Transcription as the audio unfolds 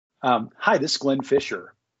Hi, this is Glenn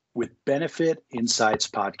Fisher with Benefit Insights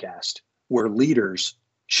Podcast, where leaders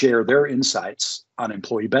share their insights on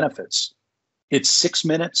employee benefits. It's 6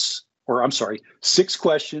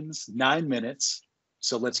 questions, 9 minutes.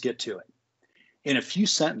 So let's get to it. In a few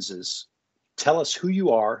sentences, tell us who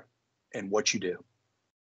you are and what you do.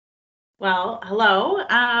 Well, hello.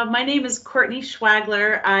 My name is Courtney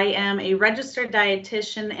Schwagler. I am a registered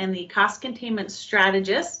dietitian and the cost containment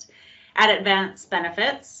strategist at Advanced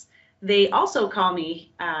Benefits. They also call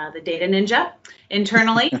me the Data Ninja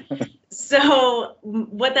internally. So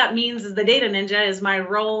what that means is the Data Ninja is my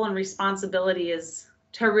role and responsibility is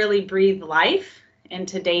to really breathe life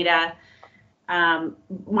into data.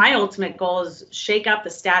 My ultimate goal is shake up the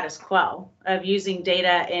status quo of using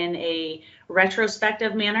data in a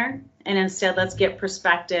retrospective manner, and instead let's get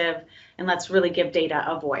perspective and let's really give data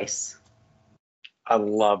a voice. I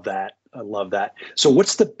love that. So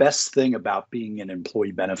what's the best thing about being in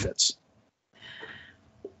employee benefits?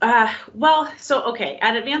 At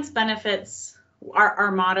Advanced Benefits,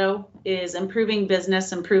 our motto is improving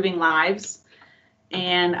business, improving lives.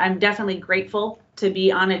 And I'm definitely grateful to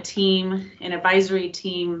be on a team, an advisory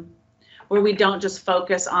team, where we don't just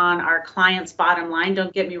focus on our client's bottom line.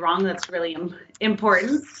 Don't get me wrong, that's really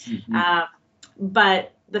important. Mm-hmm.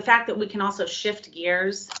 But the fact that we can also shift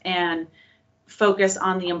gears and focus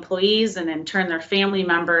on the employees and in turn their family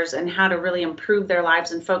members and how to really improve their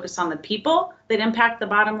lives and focus on the people that impact the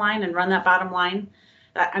bottom line and run that bottom line.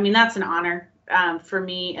 That's an honor for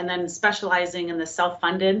me. And then specializing in the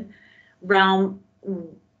self-funded realm,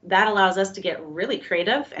 that allows us to get really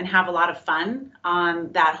creative and have a lot of fun on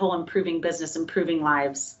that whole improving business, improving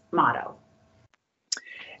lives motto.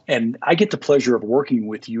 And I get the pleasure of working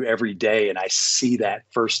with you every day, and I see that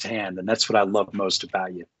firsthand, and that's what I love most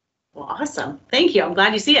about you. Well, awesome. Thank you. I'm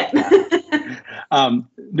glad you see it.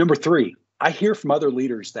 Number 3, I hear from other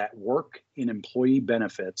leaders that work in employee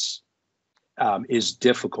benefits is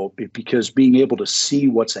difficult because being able to see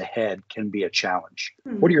what's ahead can be a challenge.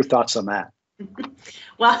 What are your thoughts on that?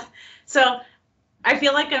 Well, so I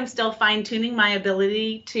feel like I'm still fine-tuning my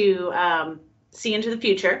ability to see into the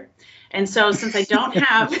future. And so since I don't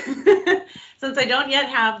have, since I don't yet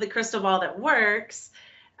have the crystal ball that works,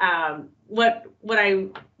 what I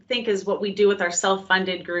think is what we do with our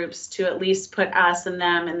self-funded groups to at least put us and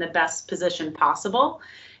them in the best position possible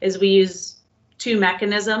is we use 2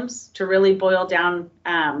 mechanisms to really boil down.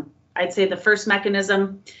 I'd say the first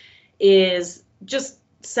mechanism is just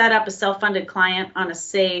set up a self-funded client on a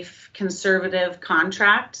safe, conservative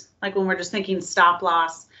contract. Like when we're just thinking stop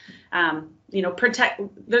loss, protect,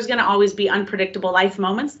 there's going to always be unpredictable life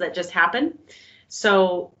moments that just happen.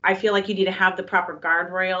 So I feel like you need to have the proper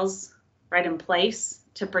guardrails right in place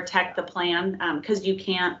to protect the plan, because you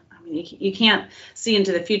can't see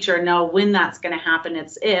into the future and know when that's going to happen.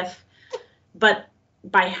 It's if, but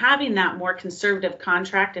by having that more conservative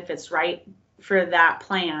contract, if it's right for that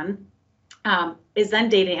plan, is then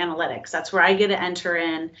data analytics. That's where I get to enter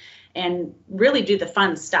in and really do the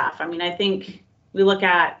fun stuff. I think we look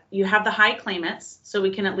at, you have the high claimants, so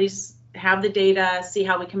we can at least have the data, see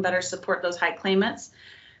how we can better support those high claimants.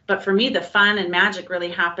 But for me, the fun and magic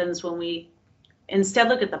really happens when we instead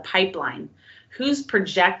look at the pipeline. Who's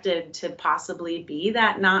projected to possibly be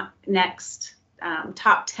that next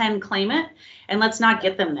top 10 claimant? And let's not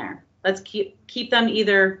get them there. Let's keep them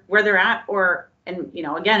either where they're at and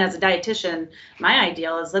again, as a dietitian, my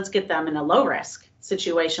ideal is let's get them in a low risk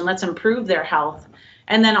situation. Let's improve their health.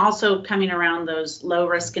 And then also coming around those low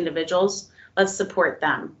risk individuals, let's support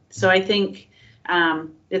them. So I think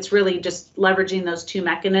it's really just leveraging those 2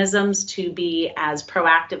 mechanisms to be as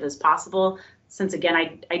proactive as possible. Since again,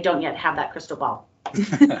 I don't yet have that crystal ball.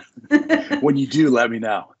 When you do, let me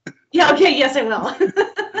know. Yeah, okay, yes, I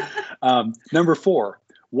will. Number 4,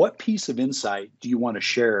 what piece of insight do you want to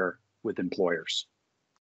share with employers?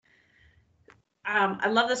 I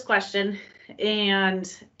love this question. And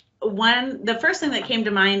the first thing that came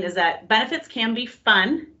to mind is that benefits can be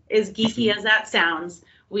fun, as geeky as that sounds.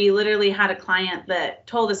 We literally had a client that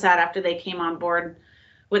told us that after they came on board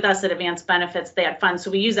with us at Advanced Benefits, they had fun. So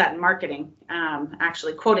we use that in marketing,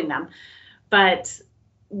 actually quoting them. But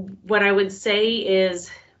what I would say is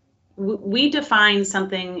we define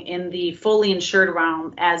something in the fully insured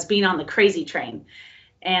realm as being on the crazy train.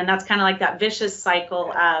 And that's kind of like that vicious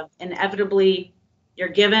cycle of inevitably you're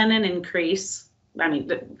given an increase.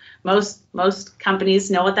 Most companies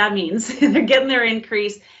know what that means. They're getting their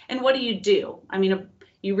increase. And what do?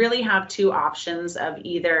 You really have 2 options of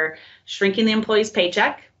either shrinking the employee's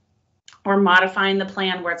paycheck or modifying the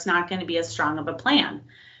plan where it's not going to be as strong of a plan.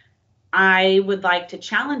 I would like to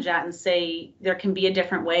challenge that and say there can be a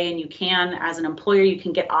different way, and you can, as an employer, you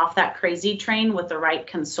can get off that crazy train with the right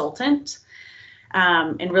consultant,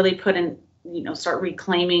 and really put in, start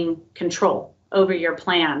reclaiming control over your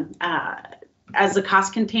plan. As a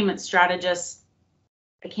cost containment strategist,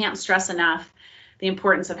 I can't stress enough the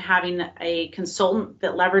importance of having a consultant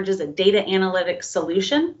that leverages a data analytics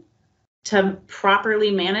solution to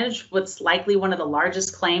properly manage what's likely one of the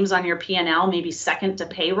largest claims on your P&L, maybe second to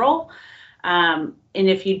payroll. And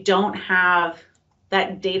if you don't have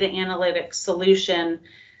that data analytics solution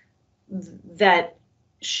that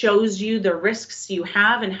shows you the risks you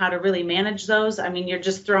have and how to really manage those, I mean, you're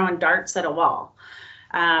just throwing darts at a wall.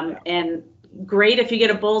 And great if you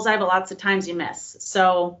get a bullseye, but lots of times you miss.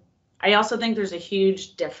 So I also think there's a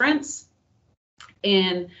huge difference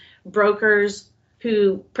in brokers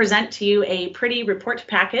who present to you a pretty report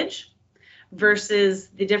package versus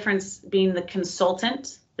the difference being the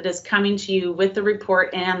consultant that is coming to you with the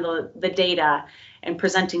report and the data and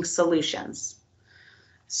presenting solutions.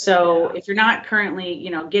 So if you're not currently,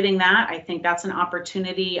 getting that, I think that's an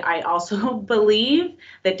opportunity. I also believe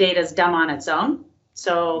that data is dumb on its own.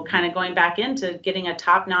 So kind of going back into getting a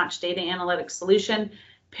top-notch data analytics solution,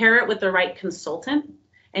 pair it with the right consultant,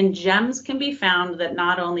 and gems can be found that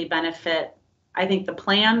not only benefit, I think, the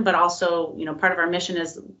plan, but also, part of our mission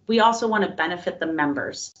is we also want to benefit the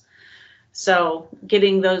members. So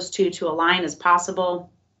getting those two to align as possible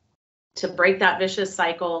to break that vicious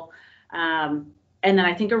cycle. And then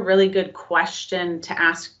I think a really good question to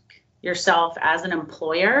ask yourself as an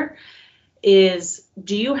employer is,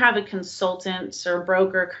 do you have a consultant or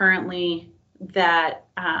broker currently that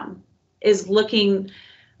is looking,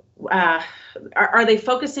 are they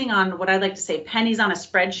focusing on what I'd like to say pennies on a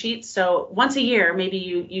spreadsheet? So once a year, maybe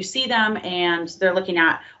you see them and they're looking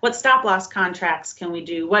at what stop loss contracts can we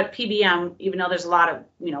do, what PBM, even though there's a lot of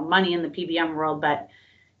money in the PBM world, but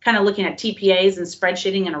kind of looking at TPAs and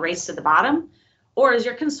spreadsheeting and a race to the bottom? Or is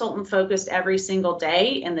your consultant focused every single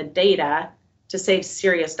day in the data to save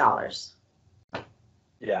serious dollars?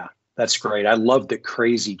 Yeah, that's great. I love the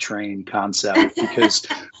crazy train concept because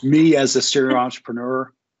me as a serial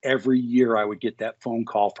entrepreneur, every year I would get that phone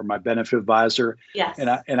call from my benefit advisor. Yes.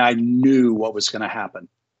 And I knew what was going to happen.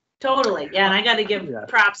 Totally. Yeah. And I got to give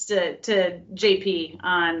props to JP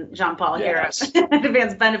on Jean Paul here at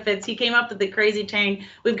Advanced Benefits. He came up with the crazy train.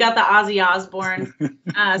 We've got the Ozzy Osbourne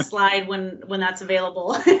slide when that's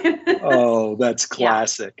available. Oh, that's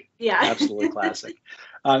classic. Yeah. Absolutely classic.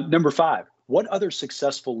 Number 5, what other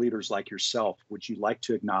successful leaders like yourself would you like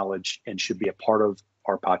to acknowledge and should be a part of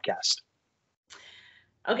our podcast?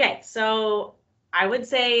 Okay. So I would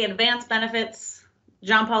say Advanced Benefits,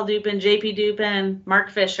 John Paul Dupin, JP Dupin, Mark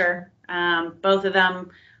Fisher, both of them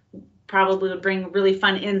probably would bring really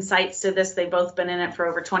fun insights to this. They've both been in it for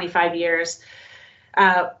over 25 years.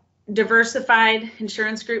 Diversified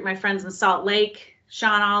Insurance Group, my friends in Salt Lake,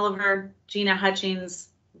 Sean Oliver, Gina Hutchings,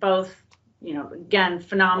 both, again,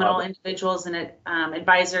 phenomenal individuals and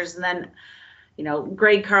advisors. And then,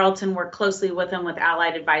 Greg Carlton, worked closely with him with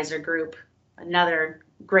Allied Advisor Group, another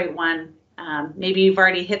great one. Maybe you've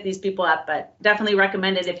already hit these people up, but definitely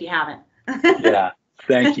recommend it if you haven't. Yeah,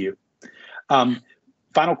 thank you.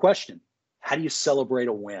 Final question. How do you celebrate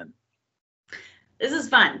a win? This is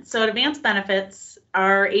fun. So at Advanced Benefits,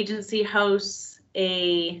 our agency hosts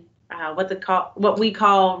a what we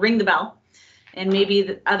call Ring the Bell. And maybe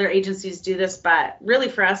the other agencies do this, but really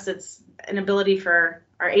for us, it's an ability for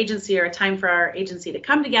our agency or a time for our agency to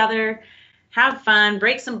come together, have fun,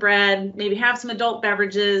 break some bread, maybe have some adult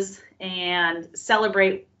beverages, and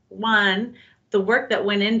celebrate, one, the work that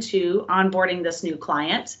went into onboarding this new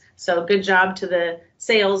client. So good job to the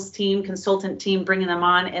sales team, consultant team, bringing them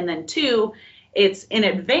on. And then 2, it's in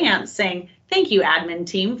advance saying, thank you, admin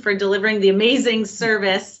team, for delivering the amazing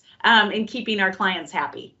service and keeping our clients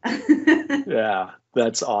happy. Yeah,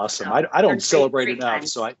 that's awesome. I don't celebrate enough,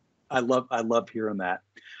 so I love hearing that.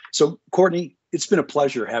 So Courtney, it's been a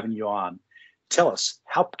pleasure having you on. Tell us,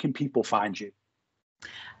 how can people find you?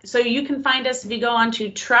 So you can find us if you go on to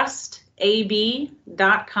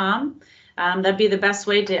trustab.com. That'd be the best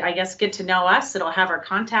way to, I guess, get to know us. It'll have our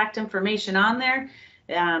contact information on there.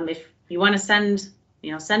 If you want to send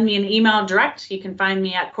me an email direct, you can find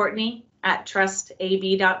me at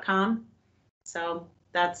Courtney@trustab.com. So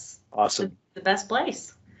that's awesome. The best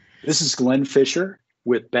place. This is Glenn Fisher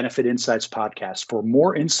with Benefit Insights Podcast. For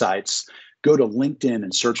more insights, go to LinkedIn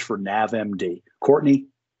and search for NavMD. Courtney,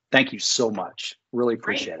 thank you so much. Really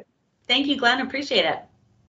appreciate it. Thank you, Glenn. Appreciate it.